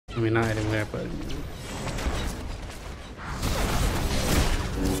I mean, not anywhere, but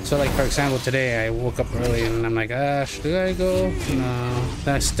so like for example, today I woke up early and I'm like, should I go? No.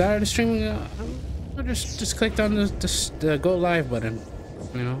 Then I started streaming. I just clicked on the go live button,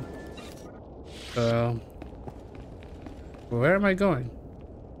 you know. So where am I going?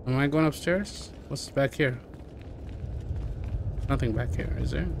 Am I going upstairs? What's back here? Nothing back here,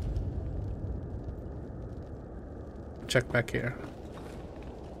 is there? Check back here.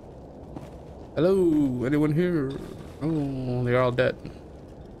 Hello, anyone here? Oh, they're all dead.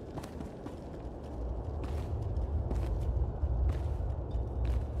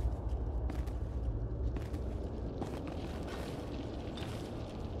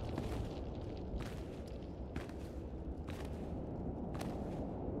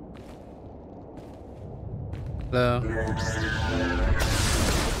 Hello.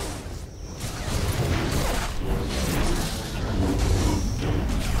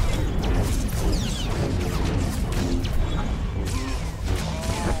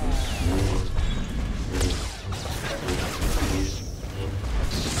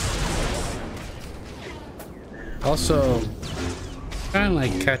 Also, trying to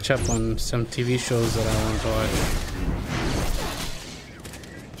like catch up on some TV shows that I want to watch.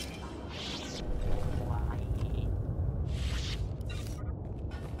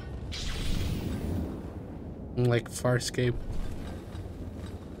 Like Farscape.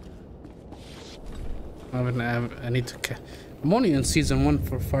 I need to. I'm only in season 1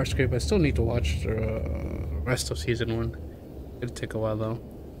 for Farscape. I still need to watch the rest of season 1. It'll take a while though.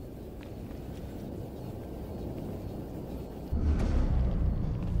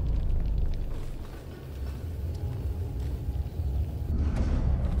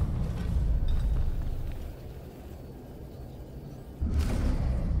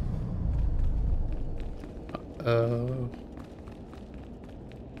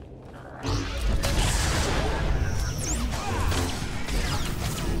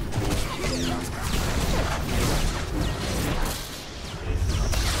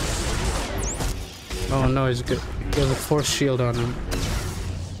 Oh no, he's good. He has a force shield on him.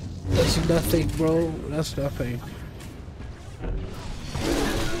 That's nothing, bro. That's nothing.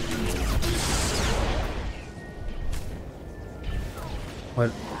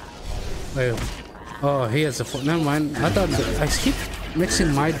 What? Wait. Oh, he has a. Never mind. I thought I keep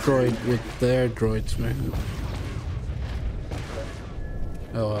mixing my droid with their droids, man.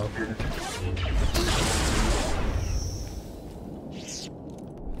 Oh well.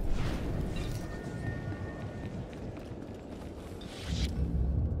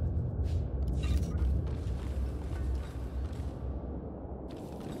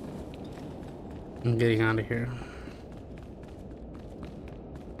 I'm getting out of here.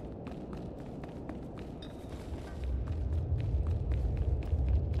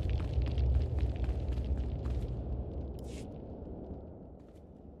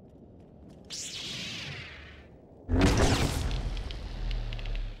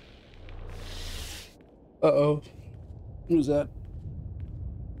 Uh-oh. Who's that?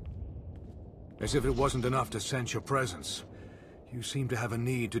 As if it wasn't enough to sense your presence. You seem to have a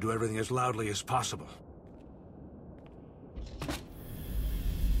need to do everything as loudly as possible.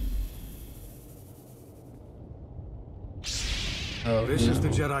 Oh, this is the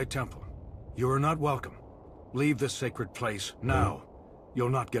Jedi Temple. You are not welcome. Leave this sacred place now. You'll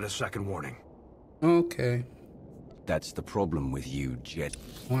not get a second warning. Okay. That's the problem with you, Jet.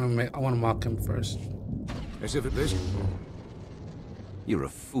 I want to mock him first. As if it is. You're a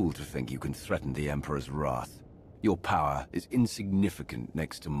fool to think you can threaten the Emperor's wrath. Your power is insignificant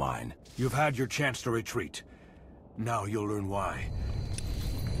next to mine. You've had your chance to retreat. Now you'll learn why.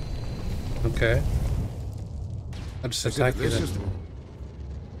 Okay. I'll just attack you then.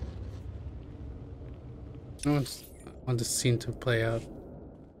 I want this scene to play out.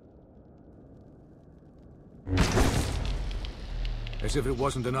 As if it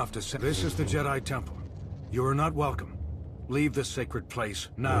wasn't enough to say. This is the Jedi Temple. You are not welcome. Leave this sacred place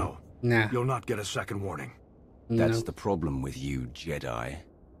now. Nah. You'll not get a second warning. That's No. the problem with you, Jedi.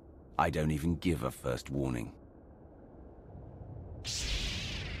 I don't even give a first warning.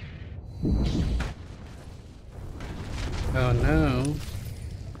 Oh no.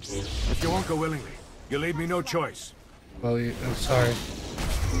 If you won't go willingly, you leave me no choice. Well, I'm sorry.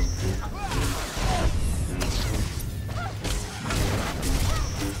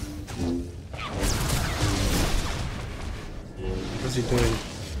 What's he doing?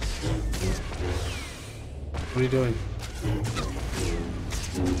 What are you doing?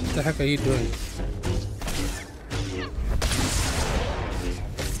 What the heck are you doing?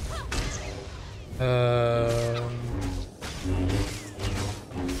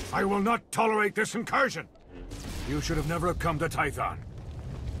 I will not tolerate this incursion. You should have never come to Tython.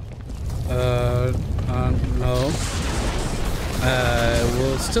 No.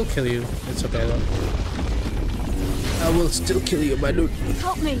 We'll still kill you. It's okay though. I will still kill you, my dude.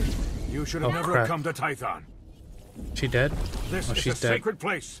 Help me! You should have never come to Tython. She dead? This oh, is she's a dead. sacred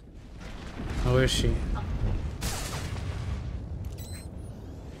place. Oh, where is she?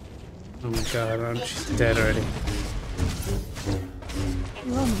 Oh my god, she's dead already.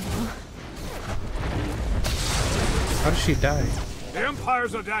 How did she die? The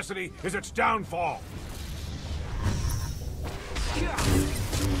Empire's audacity is its downfall.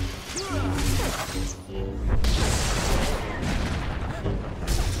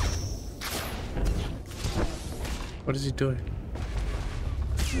 What is he doing?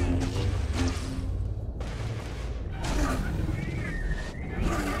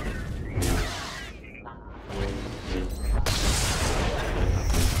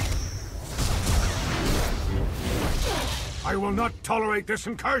 I will not tolerate this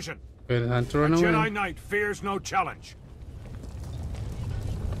incursion. Wait, I have to run A away. Jedi Knight fears no challenge.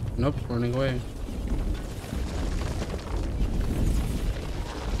 Nope, running away.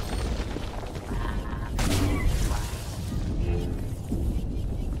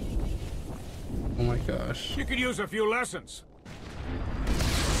 Oh my gosh. You could use a few lessons.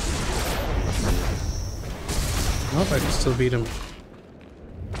 Nope, I can still beat him.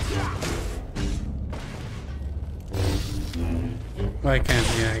 Oh, I can,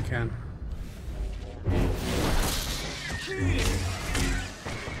 yeah, I can.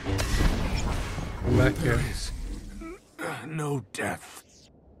 Come back here. There is no death.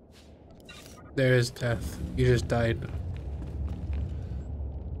 There is death. You just died.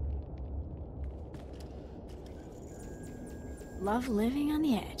 Love living on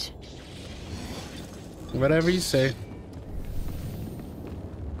the edge. Whatever you say.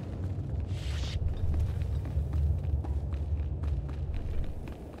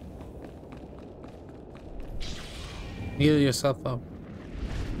 Heal yourself up.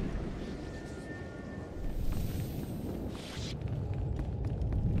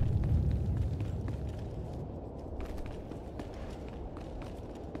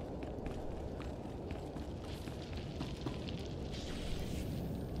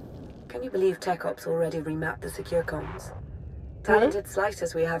 Can you believe Tech Ops already remapped the secure comms? Talented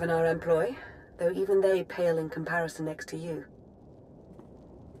slicers we have in our employ, though even they pale in comparison next to you.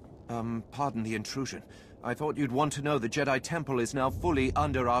 Pardon the intrusion. I thought you'd want to know the Jedi Temple is now fully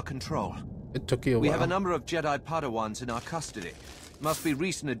under our control. It took you a while. We have a number of Jedi Padawans in our custody. Must be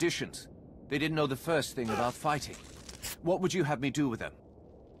recent additions. They didn't know the first thing about fighting. What would you have me do with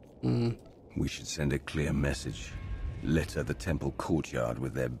them? We should send a clear message. Litter the temple courtyard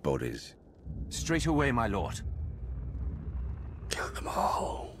with their bodies. Straight away, my lord. Kill them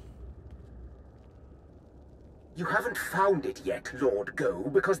all. You haven't found it yet, Lord Go,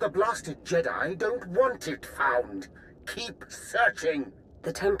 because the blasted Jedi don't want it found. Keep searching.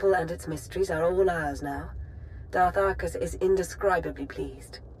 The temple and its mysteries are all ours now. Darth Arcus is indescribably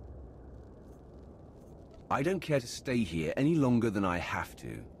pleased. I don't care to stay here any longer than I have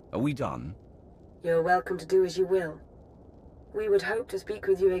to. Are we done? You're welcome to do as you will. We would hope to speak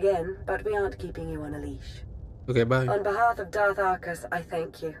with you again, but we aren't keeping you on a leash. Okay, bye. On behalf of Darth Arcus, I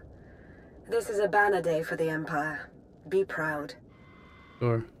thank you. This is a banner day for the Empire. Be proud.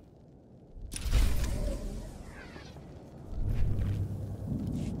 Sure.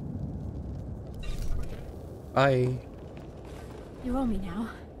 Bye. You owe me now.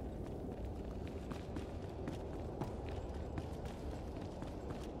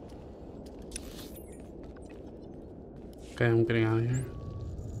 Okay, I'm getting out of here.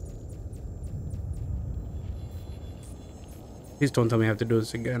 Please don't tell me I have to do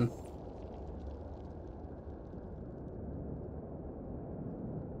this again.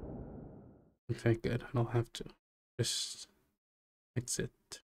 Okay, good. I don't have to. Just exit.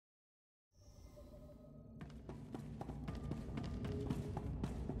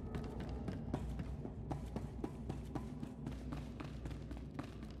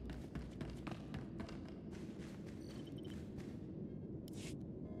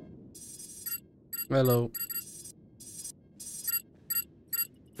 Hello.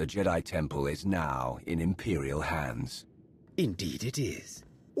 The Jedi Temple is now in Imperial hands. Indeed it is.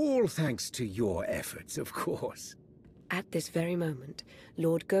 All thanks to your efforts, of course. At this very moment,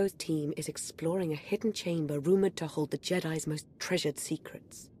 Lord Go's team is exploring a hidden chamber rumored to hold the Jedi's most treasured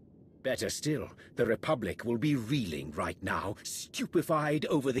secrets. Better still, the Republic will be reeling right now, stupefied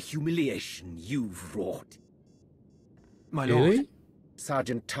over the humiliation you've wrought. My Really? lord.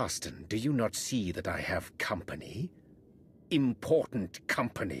 Sergeant Tarston, do you not see that I have company? important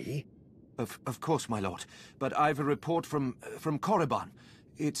company? Of course, my lord. But I've a report from Korriban.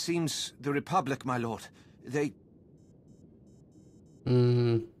 It seems the Republic, my lord. They...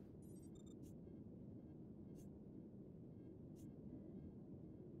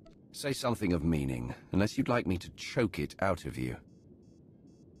 Say something of meaning, unless you'd like me to choke it out of you.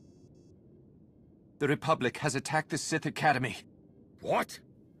 The Republic has attacked the Sith Academy. What?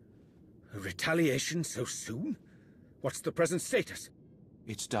 A retaliation so soon? What's the present status?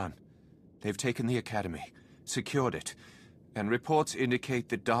 It's done. They've taken the Academy, secured it, and reports indicate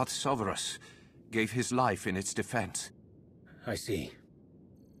that Darth Sovereign gave his life in its defense. I see.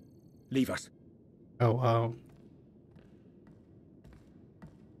 Leave us. Oh, wow.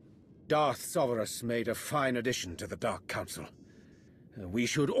 Darth Sovereign made a fine addition to the Dark Council. We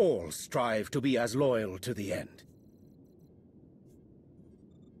should all strive to be as loyal to the end.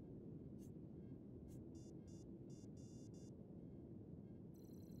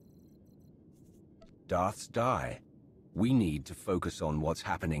 Darths die. We need to focus on what's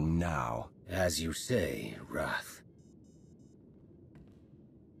happening now. As you say, Wrath.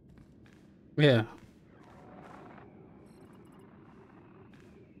 Yeah.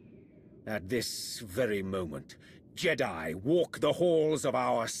 At this very moment, Jedi walk the halls of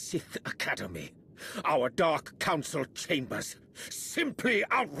our Sith Academy, our Dark Council chambers. Simply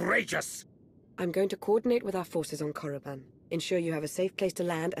outrageous! I'm going to coordinate with our forces on Korriban. Ensure you have a safe place to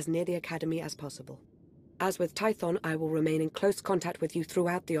land as near the Academy as possible. As with Tython, I will remain in close contact with you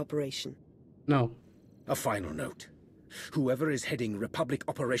throughout the operation. No. A final note. Whoever is heading Republic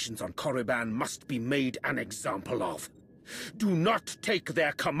operations on Korriban must be made an example of. Do not take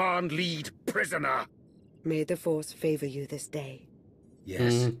their command lead prisoner! May the Force favor you this day.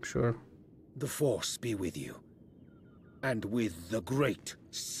 Yes. Sure. The Force be with you. And with the great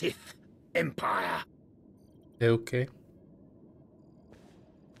Sith Empire. Okay.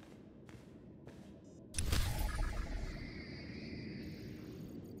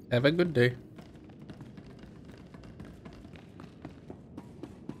 Have a good day.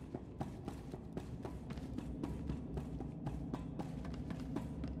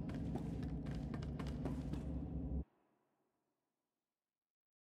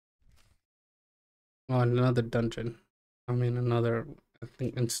 Oh, another dungeon. I mean, another, I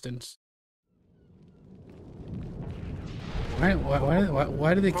think, instance.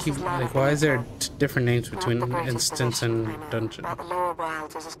 Why do they keep, like, why is there different names between instance and dungeon? But the Lower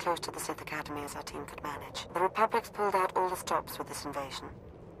Wilds is as close to the Sith Academy as our team could manage. The Republic's pulled out all the stops with this invasion.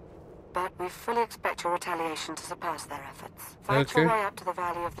 But we fully expect your retaliation to surpass their efforts. Fight your way up to the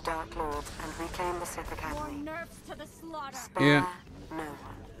Valley of the Dark Lords and reclaim the Sith Academy. More nerfs to the slaughter. Spare no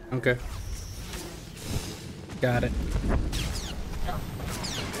one. Okay. Got it.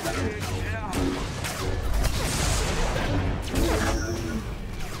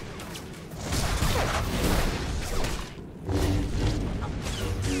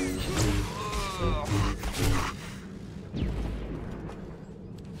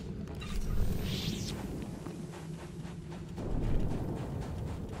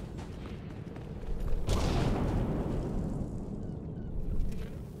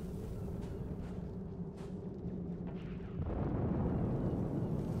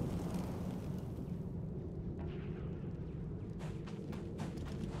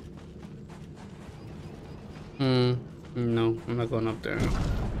 No, I'm not going up there.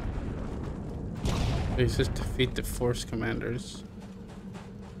 Please just defeat the Force commanders.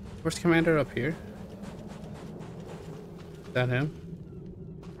 Force commander up here? Is that him?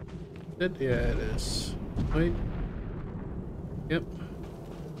 Yeah, it is. Wait. Yep.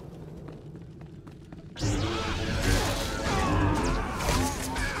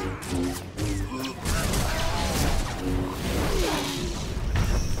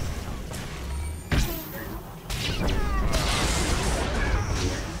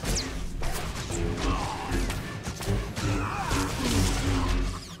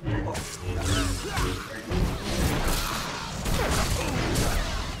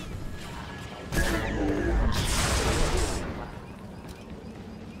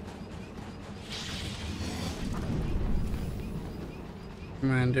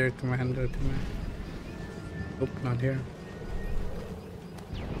 Commander. Nope, not here.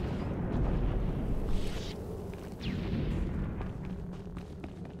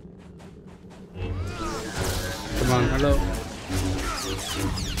 Come on, hello.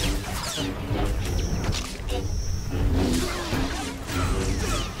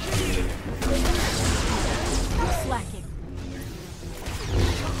 Slacking.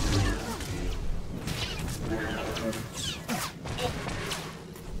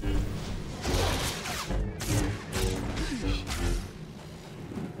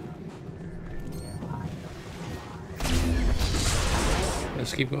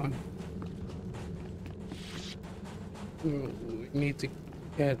 Let's keep going. We need to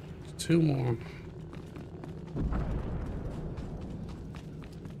get 2 more.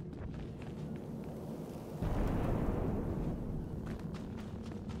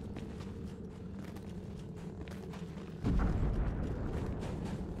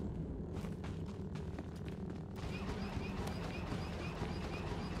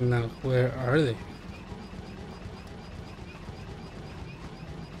 Now, where are they?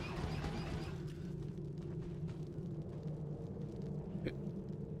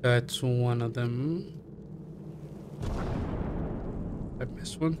 That's one of them. I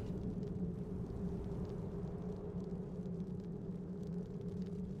missed one.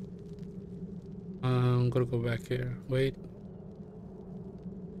 I'm gonna go back here. Wait.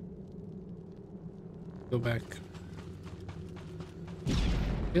 Go back. I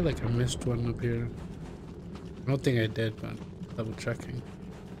feel like I missed one up here. I don't think I did, but double checking.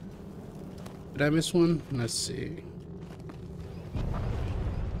 Did I miss one? Let's see.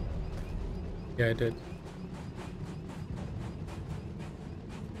 Yeah, I did.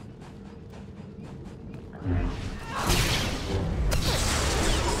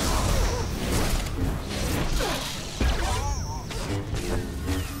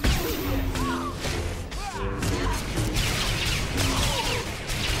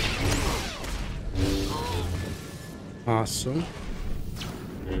 Awesome.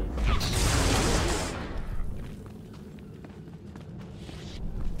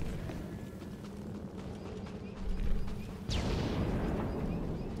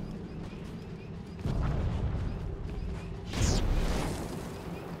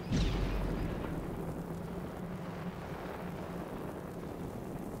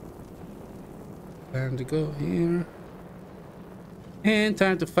 Time to go here. And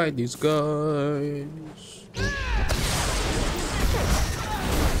time to fight these guys.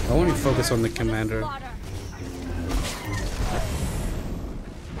 I want to focus on the commander.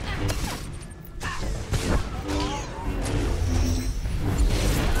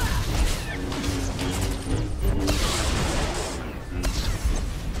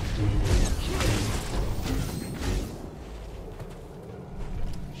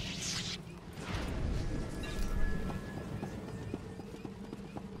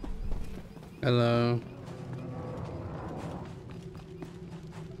 Hello.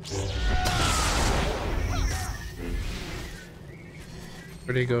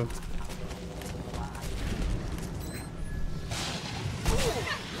 Where'd he go?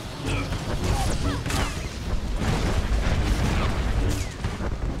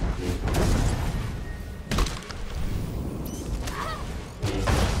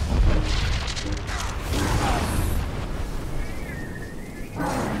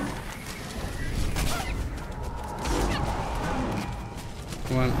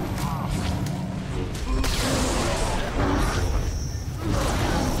 Come on.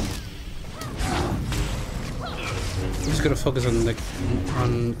 I'm just gonna focus on the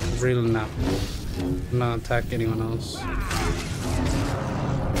real now, not attack anyone else.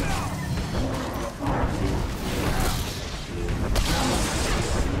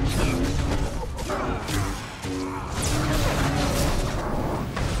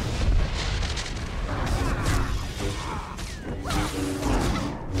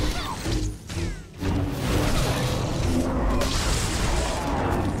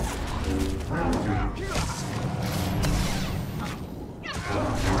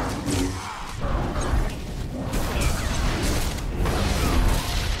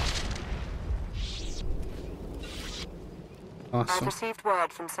 I've received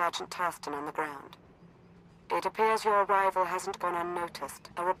word from Sergeant Tarston on the ground. It appears your arrival hasn't gone unnoticed.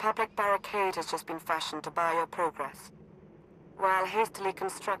 A Republic barricade has just been fashioned to bar your progress. While hastily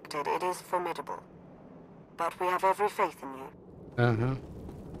constructed, it is formidable. But we have every faith in you. Uh-huh.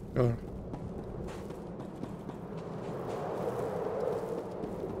 Sure.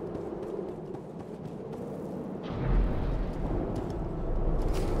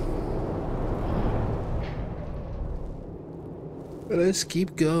 Let's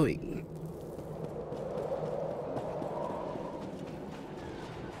keep going.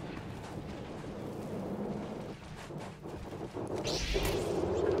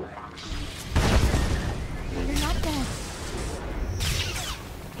 You're not dead.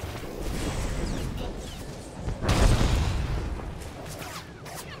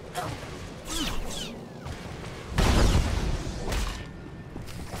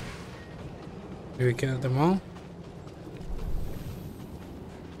 Did we kill them all?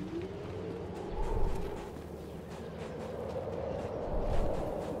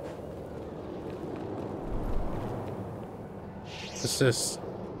 What's this?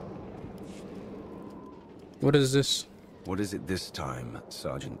 What is this? What is it this time,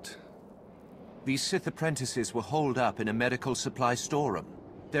 Sergeant? These Sith apprentices were holed up in a medical supply storeroom.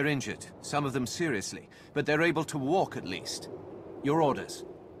 They're injured, some of them seriously, but they're able to walk at least. Your orders?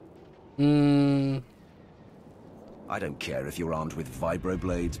 I don't care if you're armed with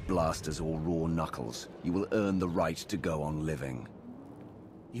vibroblades, blasters, or raw knuckles. You will earn the right to go on living.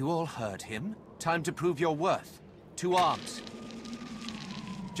 You all heard him. Time to prove your worth. To arms.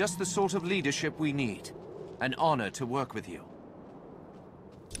 Just the sort of leadership we need. An honor to work with you.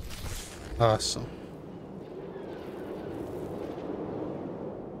 Awesome.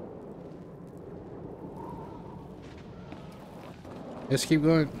 Let's keep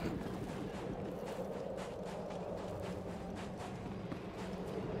going.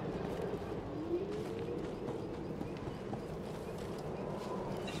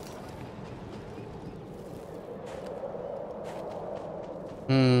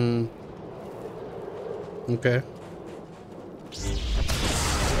 Okay.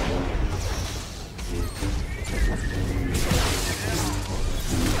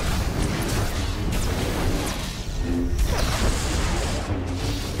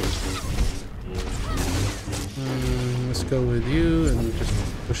 Let's go with you and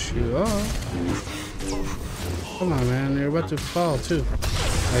just push you off. Come on, man. You're about to fall, too.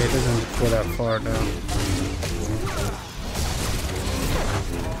 Oh, it doesn't go that far down.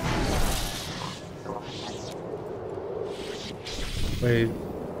 Wait.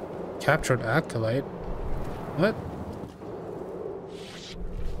 Captured Acolyte? What?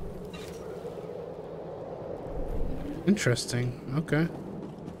 Interesting. Okay.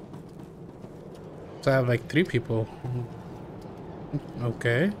 So I have like 3 people.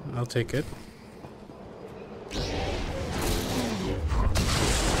 Okay, I'll take it.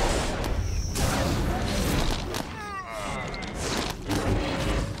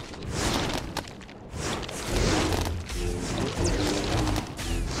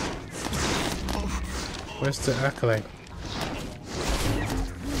 Where's the Acolyte?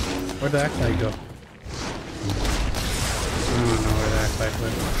 Where'd the Acolyte go? I don't know where the Acolyte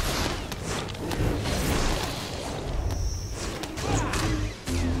went.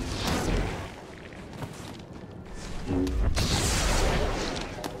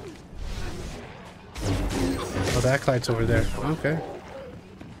 Oh, the Acolyte's over there. Okay.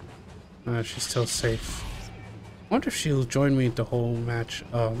 She's still safe. I wonder if she'll join me the whole match.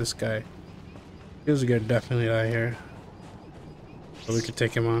 Oh, this guy. He was gonna definitely die here. But we could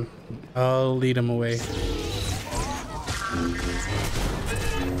take him on. I'll lead him away.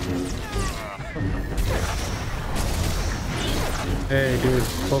 Hey, dude,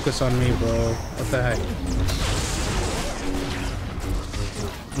 focus on me, bro. What the heck?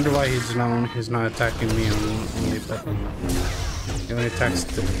 Wonder why he's not attacking me only, but he only attacks.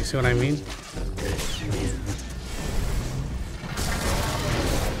 You see what I mean?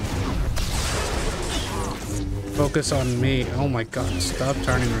 Focus on me. Oh my god, stop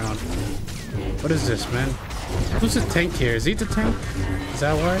turning around. What is this, man? Who's the tank here? Is he the tank? Is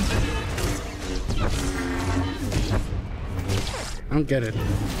that why? I don't get it.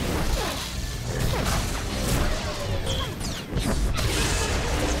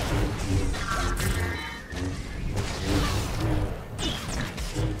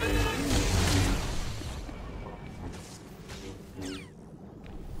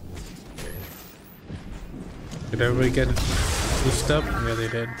 Did everybody get boosted up? Yeah, they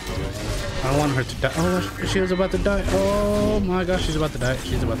did. I don't want her to die. Oh, she was about to die. Oh my gosh, she's about to die.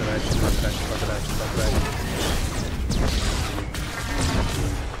 She's about to die. She's about to die. She's about to die. She's about to die.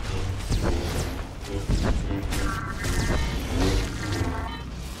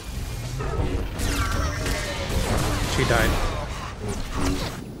 She died.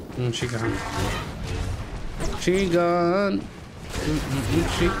 She gone. She gone.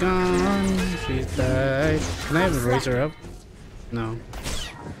 She gone. She's died. Can I have a raise her up? No.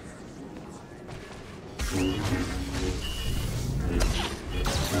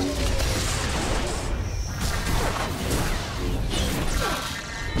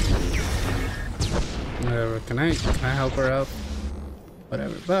 Whatever. Can I help her out?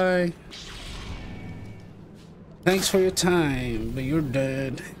 Whatever. Bye. Thanks for your time, but you're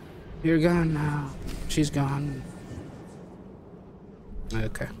dead. You're gone now. She's gone.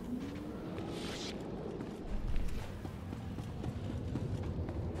 Okay.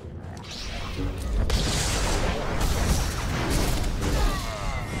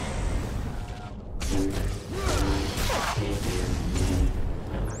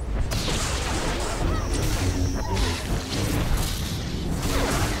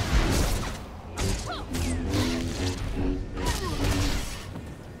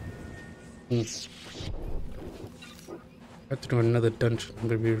 I have to do another dungeon. I'm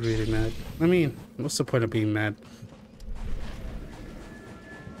gonna be really mad. I mean, what's the point of being mad?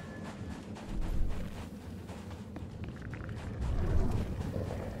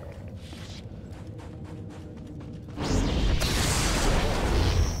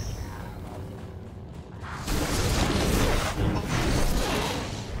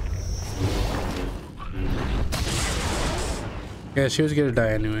 Yeah, she was gonna die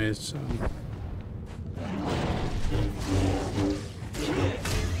anyways, so.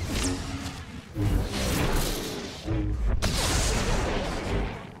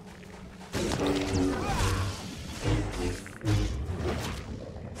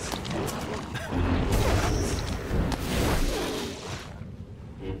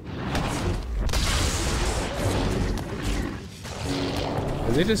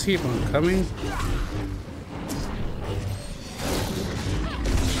 Do they just keep on coming?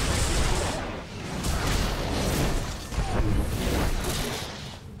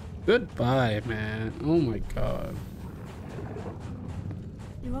 Goodbye, man. Oh my god.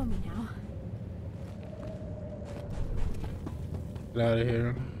 You owe me now. Get out of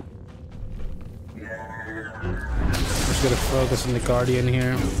here. Just gonna focus on the Guardian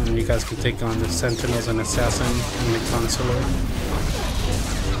here, and you guys can take on the Sentinels and Assassin and the Consular.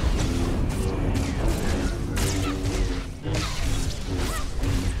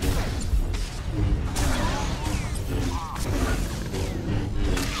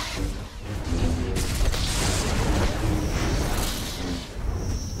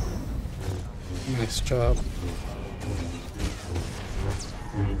 Nice job.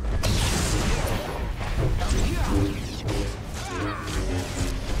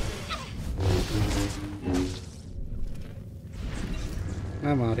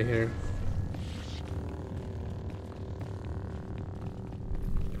 I'm out of here.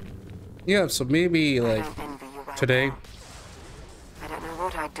 Yeah, so maybe like today I don't know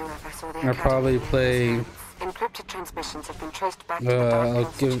what I'd do if I saw the I'll probably play. Encrypted transmissions have been traced back to the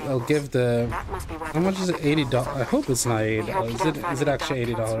Dark I'll give the. That must be where How much is it? $80. I hope it's not We hope $80. you don't find Is it any actually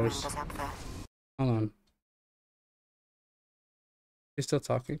Dark Council $80? members up there. Hold on. She's still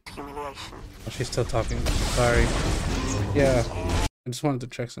talking. Humiliation. Oh, she's still talking. Sorry. Yeah. I just wanted to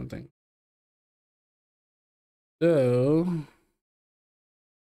check something. So.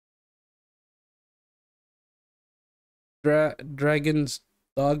 Dragon's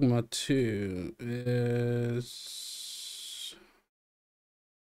Dogma 2 is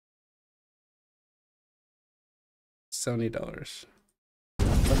 $70.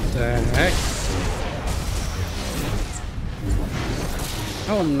 What the heck?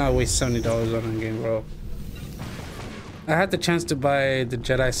 I will not waste $70 on a game, bro. I had the chance to buy the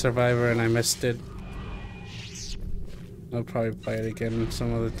Jedi Survivor and I missed it. I'll probably buy it again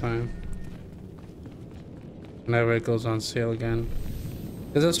some other time. Whenever it goes on sale again.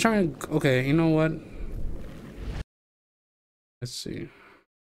 Because I was trying to... Okay, you know what? Let's see.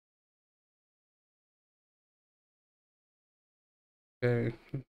 Okay.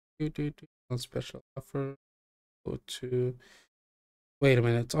 On special offer. Go to... Wait a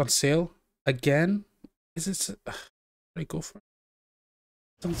minute. It's on sale? Again? Is it... What did I go for?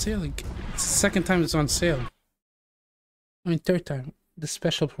 It's on sale again. It's the second time it's on sale. I mean, third time. The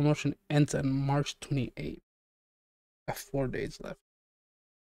special promotion ends on March 28th. I have 4 days left.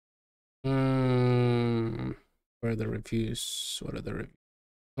 Where are the reviews? What are the reviews?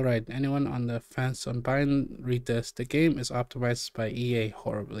 Alright, anyone on the fence on buying, read this. The game is optimized by EA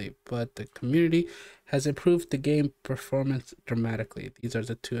horribly, but the community has improved the game performance dramatically. These are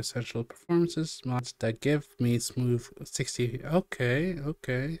the two essential performances mods that give me smooth 60. Okay.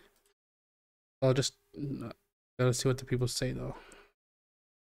 I'll just gotta see what the people say though.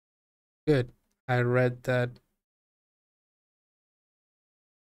 Good. I read that.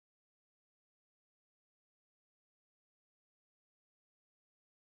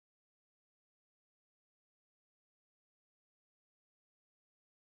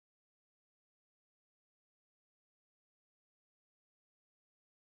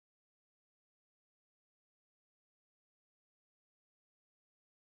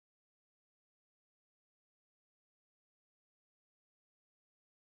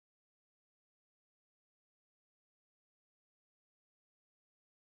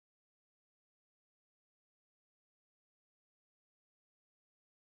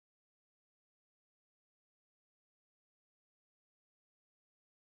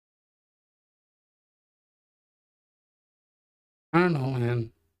 I don't know,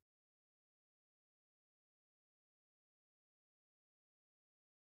 man.